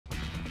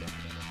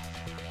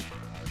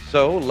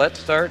So let's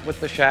start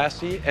with the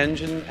chassis,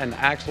 engine, and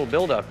axle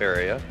buildup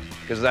area,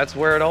 because that's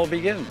where it all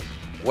begins.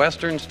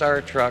 Western Star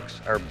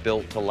trucks are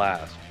built to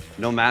last,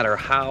 no matter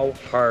how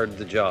hard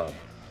the job.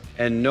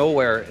 And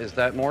nowhere is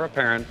that more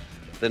apparent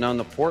than on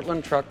the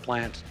Portland truck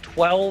plant's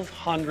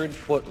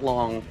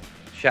 1,200-foot-long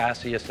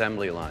chassis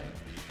assembly line.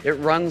 It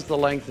runs the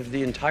length of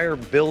the entire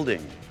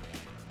building.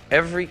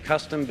 Every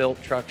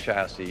custom-built truck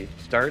chassis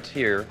starts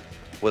here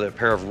with a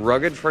pair of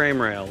rugged frame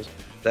rails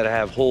that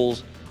have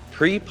holes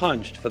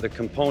pre-punched for the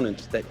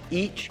components that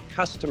each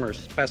customer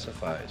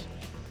specifies.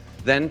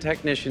 Then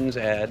technicians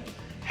add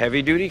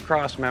heavy-duty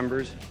cross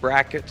members,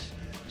 brackets,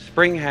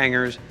 spring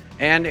hangers,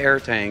 and air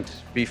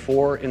tanks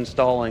before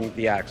installing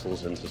the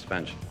axles and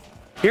suspension.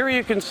 Here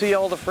you can see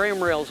all the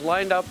frame rails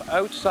lined up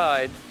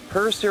outside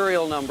per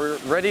serial number,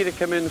 ready to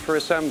come in for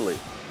assembly.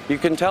 You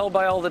can tell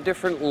by all the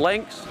different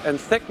lengths and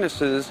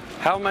thicknesses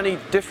how many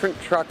different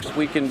trucks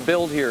we can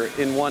build here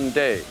in one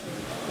day.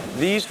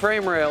 These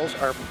frame rails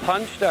are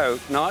punched out,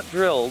 not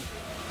drilled,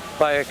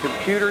 by a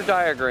computer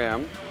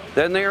diagram,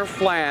 then they are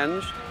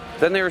flanged,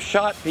 then they are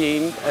shot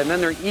peened, and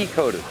then they're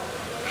E-coated.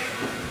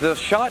 The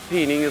shot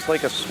peening is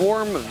like a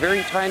swarm of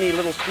very tiny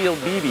little steel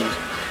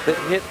BBs that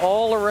hit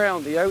all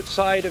around the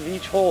outside of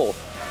each hole,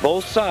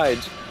 both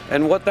sides,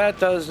 and what that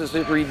does is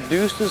it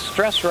reduces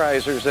stress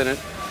risers in it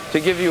to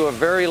give you a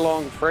very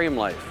long frame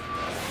life.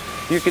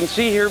 You can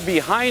see here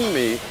behind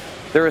me,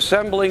 they're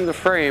assembling the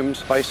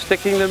frames by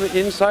sticking them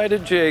inside a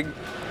jig,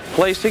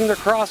 placing the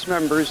cross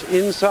members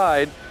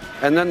inside,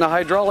 and then the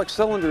hydraulic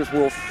cylinders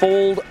will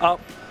fold up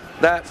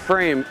that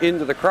frame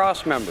into the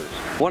cross members.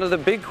 One of the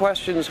big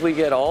questions we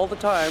get all the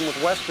time with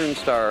Western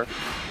Star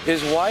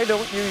is, why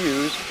don't you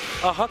use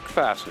a huck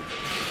fastener?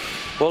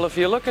 Well, if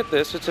you look at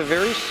this, it's a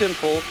very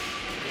simple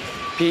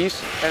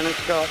piece and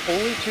it's got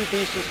only two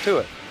pieces to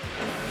it.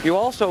 You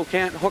also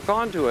can't hook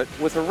onto it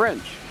with a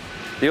wrench.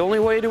 The only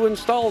way to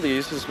install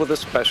these is with a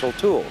special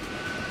tool.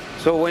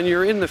 So when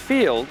you're in the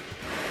field,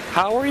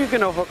 how are you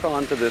going to hook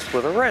onto this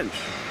with a wrench?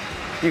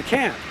 You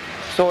can't.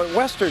 So at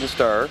Western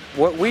Star,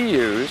 what we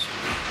use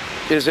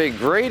is a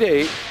grade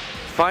 8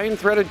 fine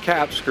threaded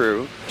cap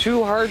screw,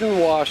 2 hardened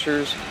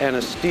washers, and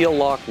a steel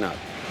lock nut.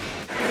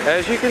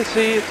 As you can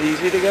see, it's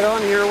easy to get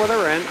on here with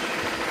a wrench.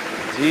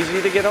 It's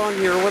easy to get on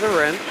here with a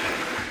wrench.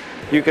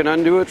 You can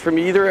undo it from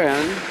either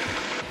end.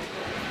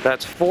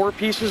 That's 4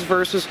 pieces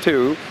versus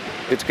 2.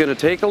 It's going to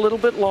take a little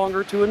bit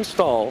longer to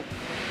install,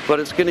 but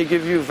it's going to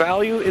give you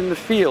value in the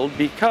field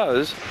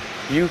because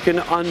you can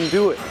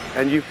undo it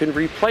and you can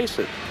replace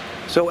it.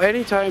 So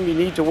anytime you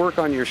need to work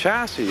on your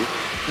chassis,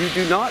 you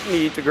do not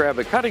need to grab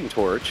a cutting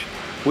torch,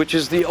 which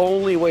is the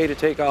only way to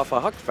take off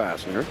a huck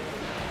fastener,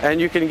 and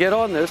you can get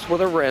on this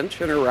with a wrench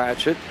and a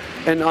ratchet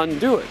and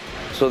undo it.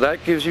 So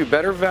that gives you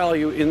better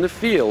value in the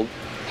field,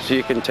 so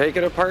you can take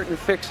it apart and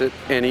fix it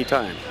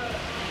anytime.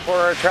 For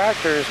our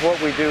tractors,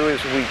 what we do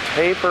is we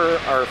taper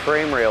our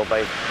frame rail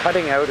by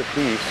cutting out a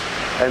piece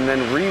and then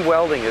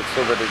re-welding it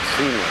so that it's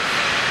seamless.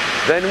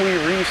 Then we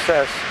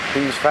recess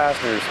these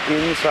fasteners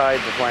inside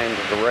the flange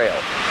of the rail.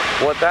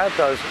 What that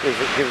does is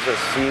it gives a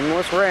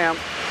seamless ramp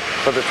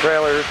for the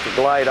trailer to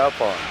glide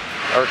up on.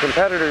 Our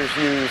competitors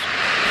use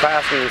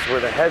fasteners where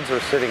the heads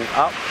are sitting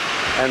up,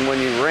 and when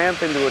you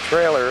ramp into a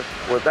trailer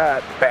with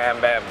that,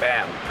 bam, bam,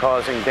 bam,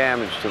 causing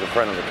damage to the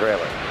front of the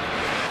trailer.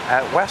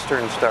 At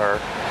Western Star,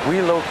 we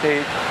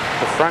locate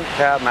the front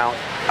cab mount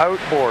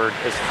outboard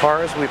as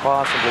far as we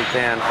possibly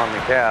can on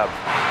the cab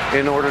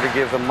in order to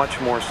give a much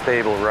more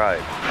stable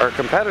ride. Our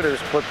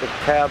competitors put the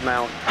cab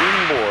mount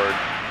inboard,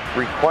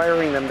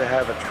 requiring them to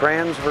have a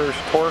transverse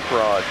torque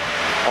rod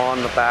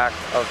on the back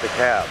of the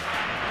cab.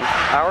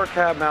 Our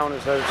cab mount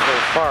is out so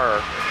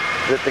far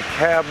that the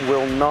cab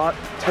will not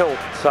tilt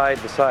side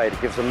to side. It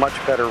gives a much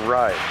better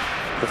ride.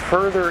 The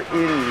further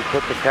in you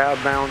put the cab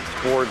mounts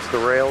towards the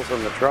rails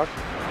on the truck,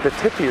 the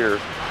tippier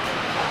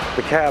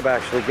the cab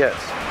actually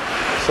gets.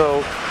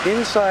 So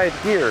inside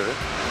here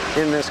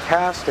in this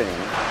casting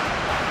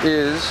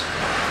is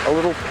a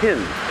little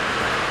pin,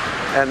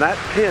 and that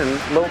pin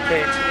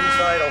locates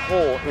inside a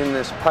hole in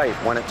this pipe.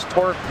 When it's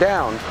torqued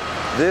down,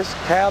 this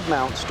cab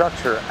mount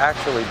structure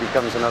actually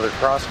becomes another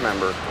cross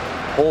member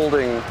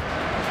holding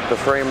the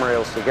frame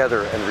rails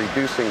together and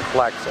reducing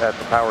flex at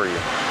the power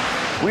unit.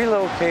 We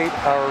locate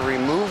our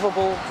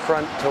removable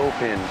front toe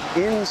pin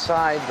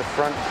inside the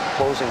front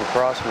closing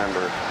cross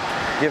member,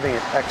 giving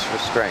it extra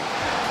strength.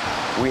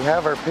 We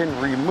have our pin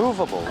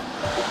removable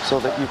so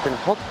that you can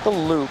hook the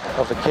loop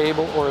of a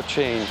cable or a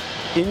chain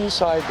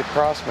inside the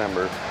cross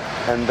member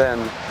and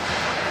then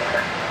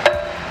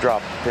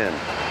drop the pin.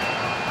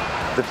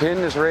 The pin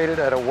is rated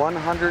at a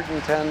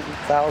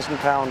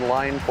 110,000-pound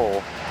line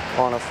pull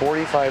on a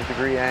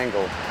 45-degree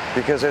angle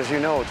because, as you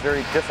know, it's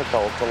very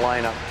difficult to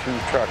line up 2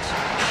 trucks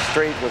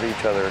straight with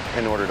each other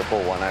in order to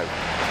pull one out.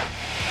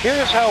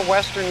 Here's how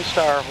Western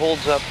Star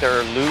holds up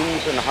their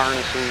looms and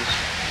harnesses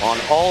on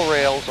all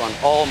rails on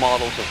all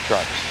models of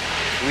trucks.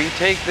 We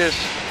take this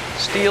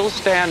steel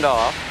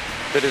standoff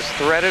that is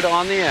threaded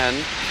on the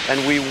end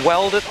and we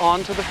weld it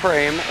onto the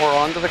frame or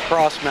onto the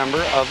cross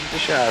member of the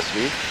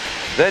chassis.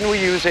 Then we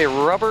use a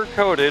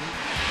rubber-coated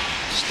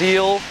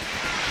steel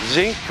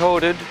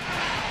zinc-coated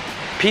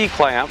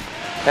P-clamp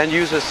and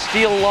use a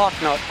steel lock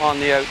nut on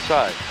the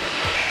outside.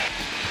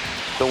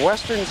 The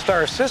Western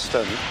Star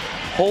system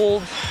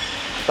holds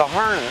the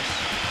harness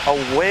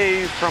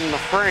away from the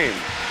frame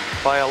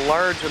by a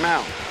large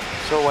amount.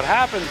 So what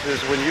happens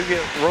is when you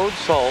get road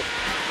salt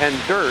and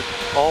dirt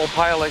all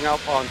piling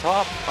up on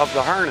top of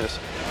the harness,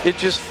 it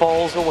just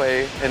falls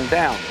away and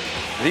down.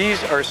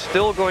 These are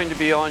still going to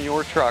be on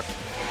your truck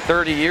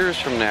 30 years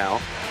from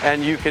now,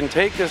 and you can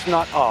take this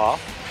nut off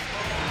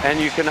and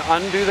you can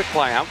undo the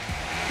clamp,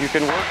 you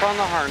can work on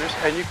the harness,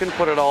 and you can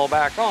put it all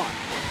back on.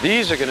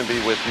 These are going to be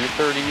with you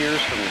 30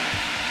 years from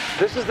now.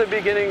 This is the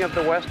beginning of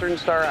the Western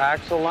Star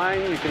axle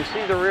line. You can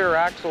see the rear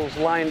axles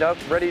lined up,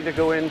 ready to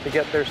go in to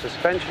get their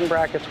suspension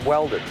brackets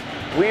welded.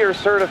 We are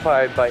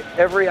certified by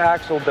every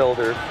axle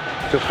builder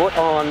to put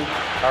on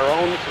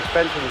our own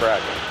suspension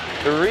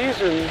brackets. The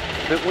reason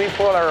that we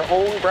put our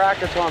own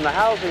brackets on the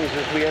housings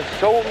is we have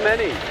so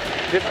many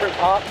different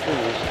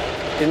options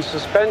in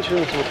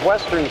suspensions with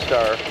Western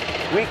Star.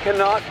 We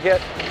cannot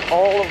get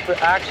all of the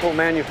axle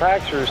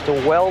manufacturers to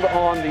weld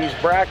on these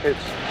brackets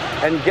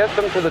and get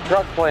them to the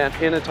truck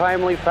plant in a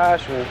timely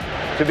fashion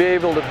to be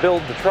able to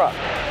build the truck.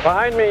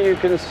 Behind me you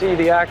can see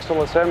the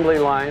axle assembly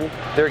line.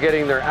 They're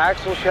getting their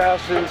axle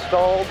shafts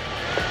installed,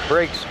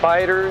 brake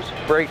spiders,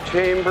 brake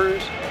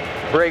chambers,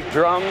 brake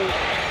drums,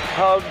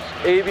 hubs,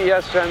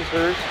 ABS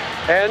sensors,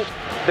 and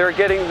they're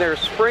getting their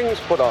springs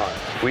put on.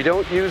 We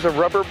don't use a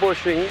rubber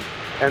bushing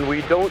and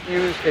we don't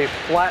use a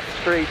flat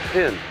straight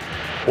pin.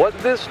 What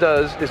this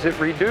does is it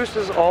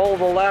reduces all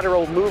the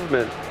lateral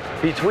movement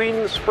between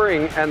the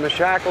spring and the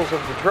shackles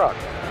of the truck.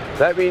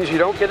 That means you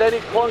don't get any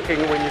clunking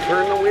when you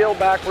turn the wheel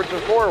backwards or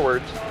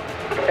forwards,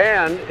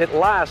 and it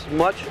lasts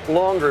much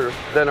longer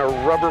than a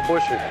rubber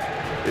bushing.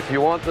 If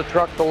you want the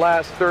truck to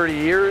last 30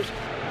 years,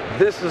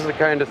 this is the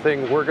kind of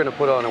thing we're going to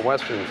put on a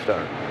Western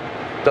Star.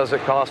 Does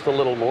it cost a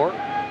little more?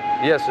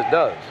 Yes, it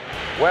does.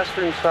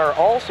 Western Star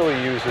also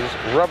uses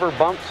rubber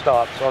bump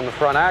stops on the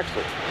front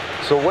axle.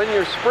 So when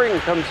your spring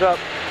comes up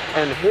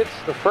and hits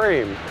the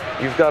frame,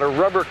 you've got a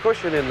rubber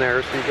cushion in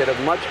there so you get a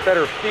much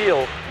better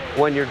feel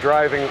when you're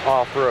driving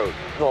off-road.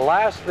 The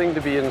last thing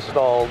to be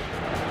installed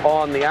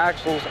on the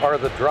axles are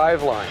the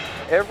drive lines.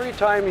 Every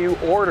time you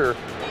order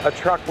a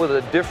truck with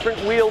a different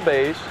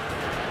wheelbase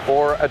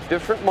or a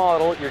different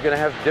model, you're going to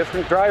have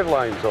different drive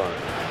lines on it.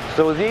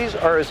 So these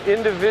are as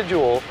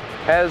individual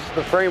as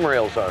the frame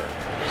rails are.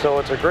 So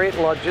it's a great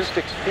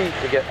logistics feat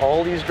to get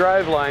all these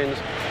drive lines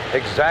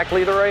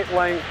exactly the right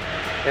length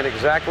and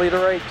exactly the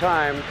right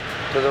time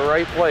to the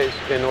right place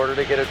in order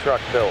to get a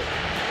truck built.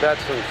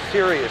 That's some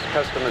serious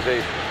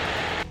customization.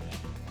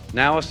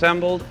 Now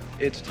assembled,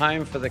 it's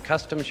time for the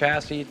custom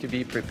chassis to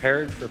be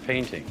prepared for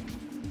painting.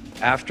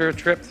 After a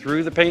trip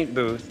through the paint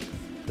booth,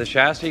 the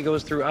chassis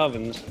goes through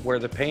ovens where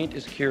the paint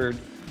is cured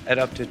at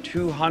up to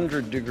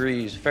 200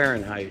 degrees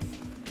Fahrenheit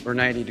or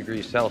 90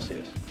 degrees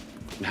Celsius.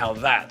 Now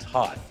that's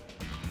hot.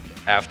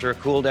 After a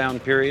cool down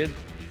period,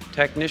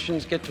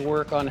 technicians get to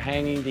work on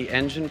hanging the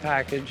engine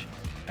package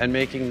and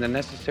making the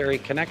necessary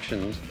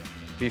connections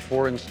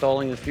before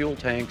installing the fuel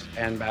tanks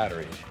and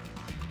batteries.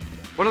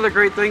 One of the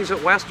great things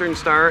at Western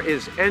Star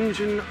is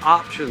engine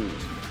options.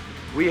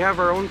 We have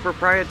our own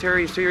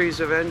proprietary series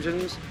of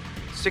engines,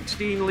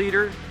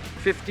 16-liter,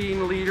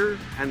 15-liter,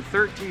 and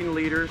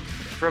 13-liter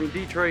from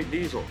Detroit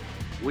Diesel.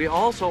 We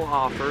also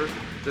offer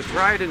the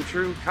tried and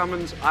true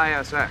Cummins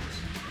ISX.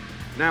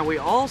 Now we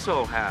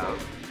also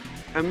have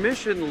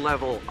emission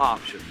level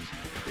options.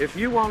 If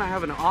you want to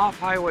have an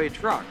off-highway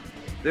truck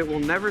that will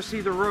never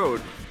see the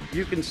road,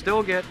 you can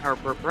still get our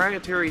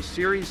proprietary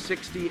Series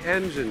 60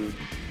 engine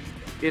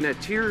in a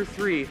Tier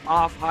 3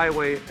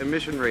 off-highway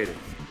emission rating.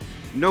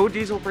 No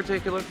diesel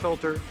particulate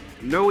filter,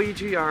 no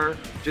EGR,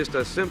 just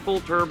a simple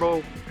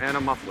turbo and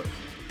a muffler.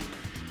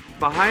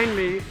 Behind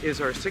me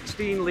is our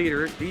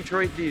 16-liter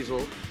Detroit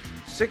Diesel,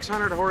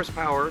 600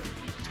 horsepower,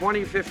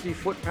 2050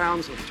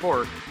 foot-pounds of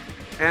torque,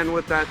 and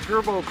with that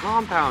turbo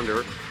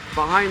compounder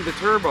behind the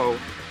turbo,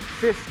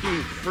 50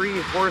 free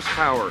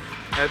horsepower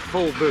at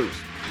full boost.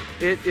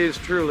 It is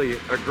truly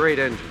a great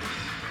engine.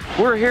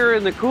 We're here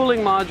in the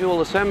cooling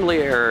module assembly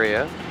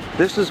area.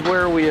 This is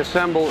where we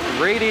assemble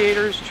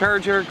radiators,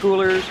 charge air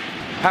coolers,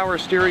 power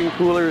steering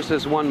coolers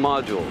as one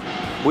module.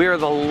 We are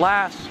the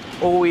last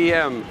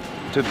OEM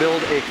to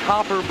build a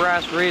copper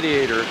brass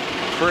radiator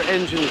for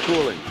engine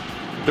cooling.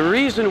 The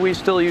reason we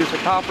still use a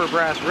copper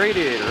brass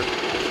radiator,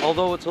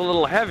 although it's a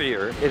little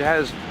heavier, it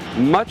has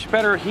much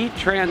better heat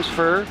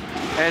transfer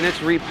and it's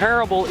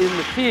repairable in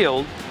the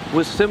field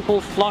with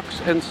simple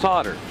flux and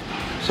solder.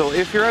 So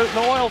if you're out in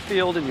the oil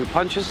field and you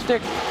punch a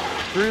stick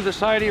through the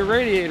side of your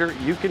radiator,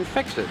 you can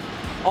fix it.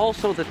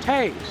 Also, the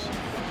tanks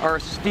are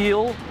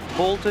steel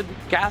bolted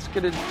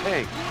gasketed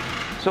tanks.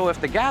 So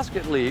if the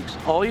gasket leaks,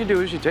 all you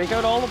do is you take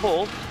out all the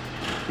bolts,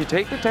 you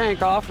take the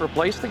tank off,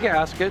 replace the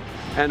gasket,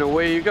 and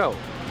away you go.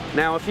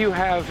 Now, if you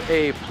have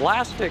a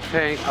plastic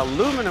tank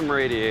aluminum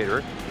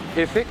radiator,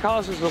 if it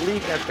causes a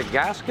leak at the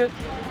gasket,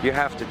 you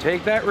have to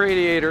take that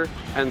radiator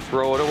and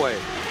throw it away.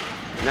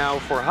 Now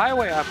for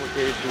highway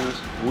applications,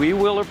 we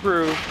will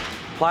approve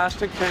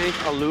plastic tank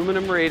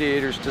aluminum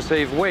radiators to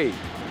save weight.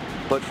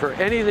 But for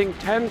anything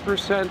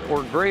 10%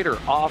 or greater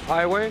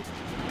off-highway,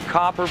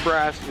 copper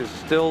brass is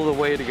still the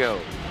way to go.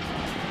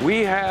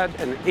 We had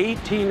an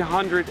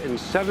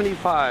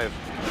 1,875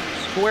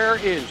 square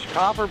inch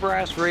copper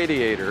brass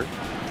radiator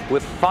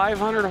with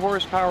 500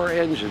 horsepower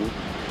engine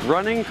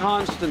running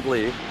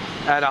constantly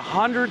at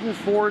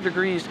 104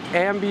 degrees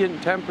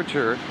ambient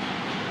temperature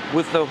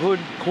with the hood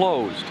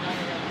closed,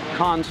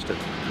 constant.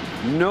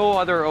 No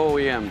other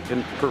OEM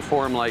can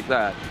perform like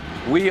that.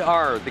 We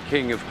are the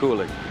king of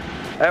cooling.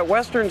 At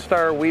Western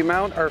Star, we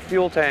mount our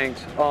fuel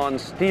tanks on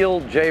steel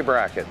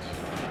J-brackets.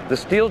 The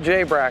steel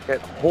J-bracket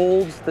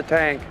holds the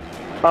tank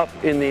up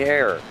in the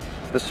air.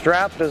 The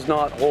strap does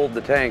not hold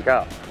the tank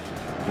up.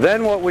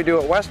 Then what we do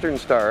at Western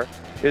Star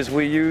is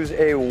we use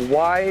a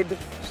wide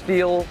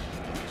steel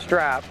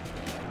strap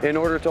in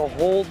order to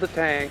hold the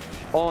tank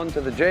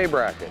onto the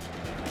J-bracket.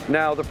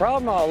 Now, the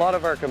problem a lot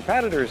of our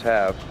competitors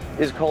have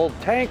is called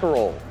tank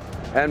roll.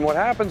 And what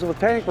happens with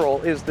tank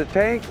roll is the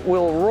tank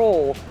will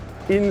roll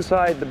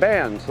inside the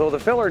band, so the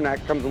filler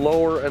neck comes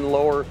lower and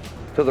lower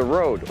to the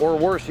road. Or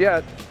worse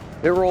yet,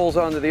 it rolls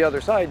onto the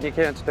other side and you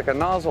can't stick a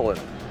nozzle in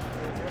it.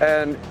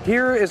 And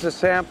here is a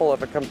sample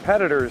of a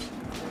competitor's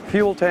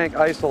fuel tank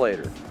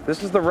isolator.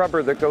 This is the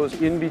rubber that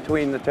goes in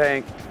between the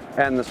tank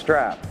and the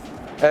strap.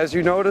 As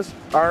you notice,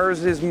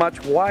 ours is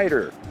much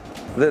wider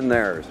than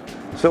theirs.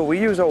 So we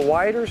use a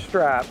wider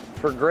strap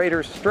for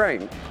greater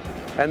strength,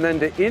 and then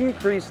to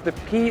increase the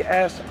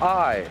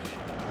PSI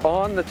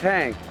on the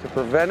tank to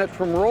prevent it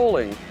from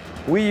rolling,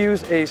 we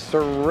use a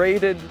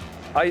serrated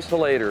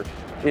isolator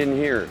in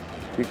here.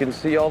 You can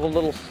see all the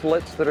little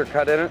slits that are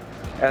cut in it,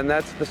 and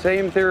that's the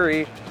same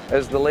theory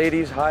as the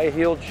lady's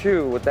high-heeled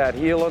shoe with that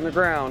heel on the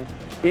ground,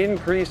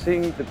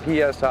 increasing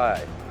the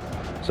PSI.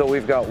 So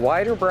we've got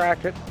wider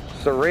bracket,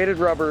 serrated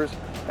rubbers,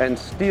 and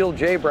steel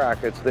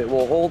J-brackets that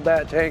will hold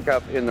that tank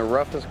up in the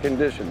roughest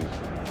conditions.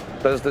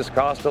 Does this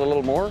cost a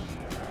little more?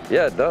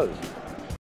 Yeah, it does.